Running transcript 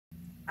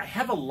I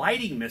have a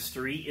lighting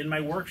mystery in my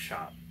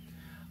workshop.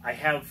 I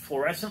have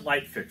fluorescent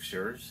light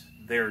fixtures.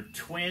 They're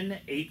twin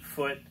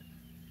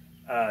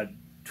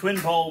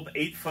bulb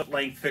 8-foot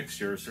length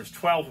fixtures. There's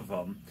 12 of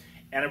them.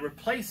 And I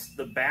replaced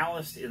the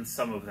ballast in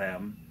some of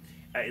them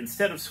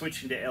instead of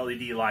switching to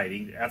LED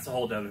lighting. That's a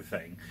whole other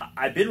thing.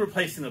 I've been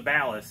replacing the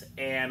ballast,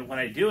 and when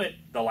I do it,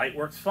 the light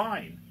works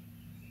fine.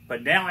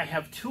 But now I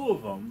have 2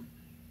 of them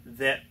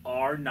that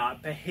are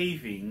not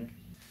behaving.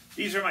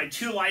 These are my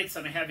 2 lights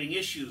I'm having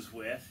issues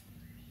with,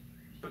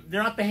 but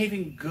they're not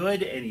behaving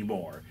good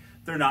anymore.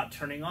 They're not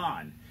turning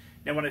on.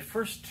 Now, when I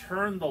first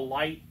turn the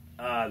light,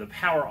 the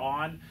power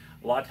on,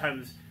 a lot of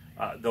times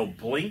they'll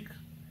blink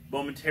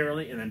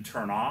momentarily and then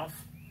turn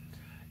off.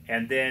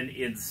 And then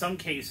in some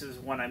cases,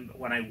 when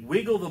I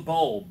wiggle the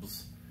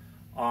bulbs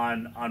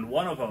on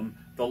one of them,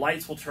 the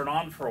lights will turn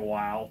on for a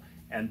while,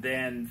 and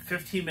then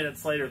 15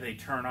 minutes later they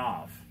turn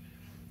off.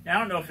 Now, I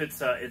don't know if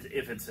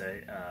it's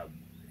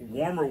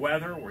warmer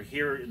weather. We're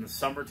here in the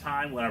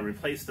summertime. When I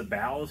replaced the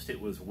ballast, it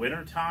was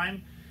winter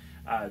time.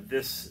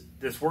 This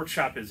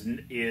workshop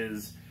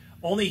is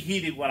only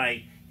heated when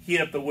I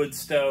heat up the wood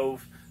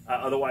stove.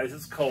 Otherwise,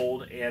 it's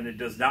cold, and it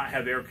does not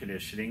have air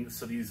conditioning.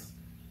 So these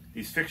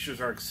fixtures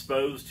are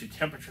exposed to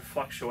temperature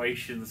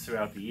fluctuations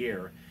throughout the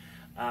year.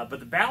 But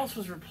the ballast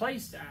was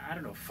replaced, I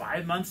don't know,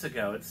 5 months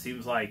ago. It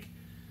seems like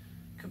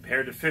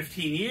compared to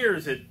 15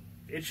 years, it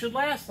should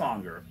last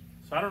longer.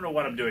 So I don't know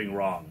what I'm doing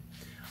wrong.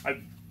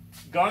 I've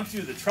gone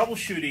through the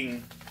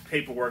troubleshooting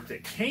paperwork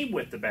that came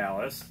with the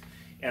ballast,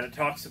 and it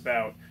talks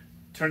about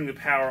turning the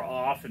power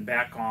off and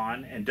back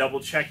on and double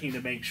checking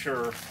to make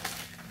sure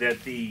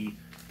that the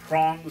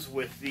prongs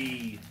with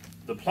the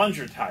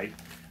plunger type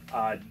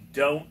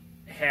don't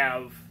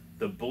have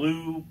the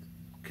blue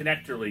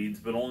connector leads,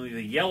 but only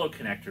the yellow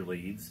connector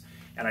leads.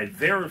 And I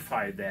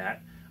verified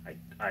that.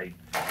 I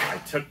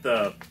took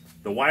the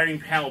wiring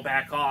panel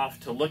back off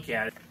to look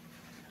at it.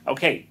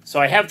 Okay,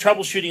 so I have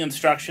troubleshooting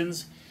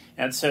instructions,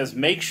 and it says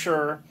make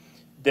sure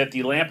that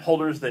the lamp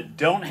holders that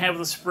don't have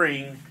the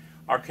spring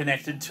are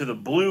connected to the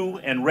blue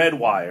and red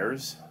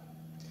wires,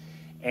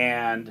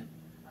 and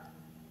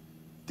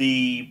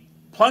the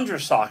plunger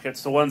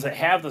sockets, the ones that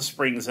have the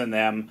springs in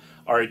them,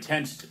 are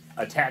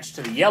attached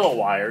to the yellow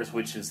wires,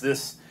 which is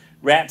this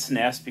rat's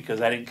nest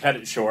because I didn't cut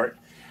it short,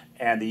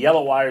 and the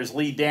yellow wires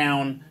lead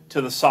down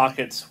to the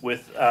sockets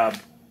with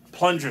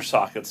plunger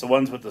sockets, the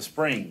ones with the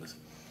springs.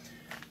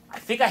 I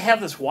think I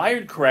have this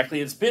wired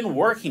correctly. It's been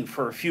working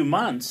for a few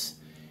months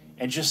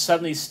and just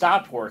suddenly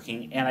stopped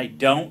working, and I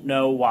don't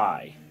know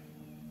why.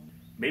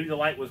 Maybe the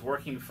light was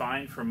working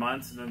fine for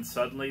months and then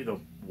suddenly the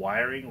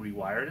wiring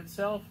rewired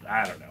itself?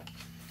 I don't know.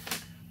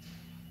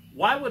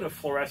 Why would a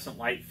fluorescent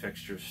light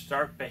fixture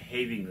start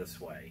behaving this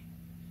way?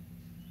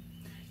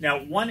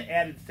 Now, one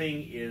added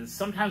thing is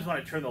sometimes when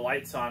I turn the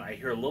lights on, I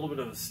hear a little bit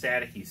of a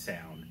staticky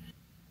sound.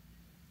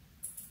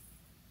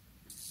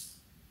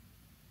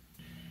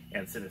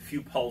 And it's in a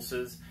few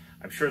pulses.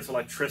 I'm sure it's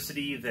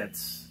electricity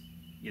that's,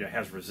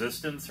 has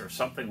resistance or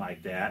something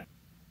like that.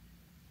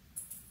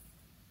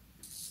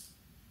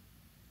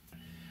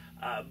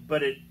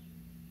 But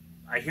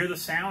I hear the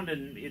sound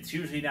and it's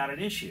usually not an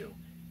issue.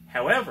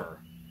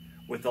 However,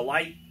 with the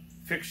light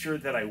fixture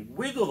that I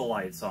wiggle the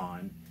lights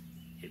on,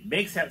 it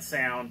makes that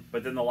sound,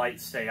 but then the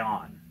lights stay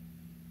on.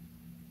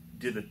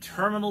 Do the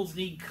terminals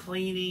need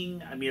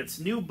cleaning? I mean, it's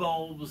new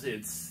bulbs.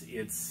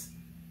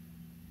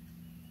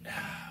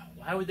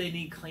 Why would they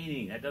need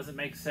cleaning? That doesn't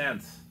make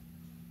sense.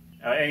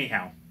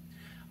 Anyhow,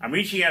 I'm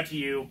reaching out to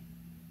you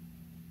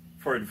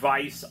for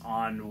advice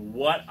on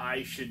what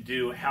I should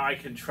do, how I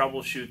can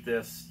troubleshoot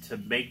this to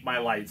make my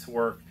lights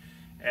work,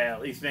 at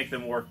least make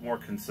them work more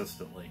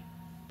consistently.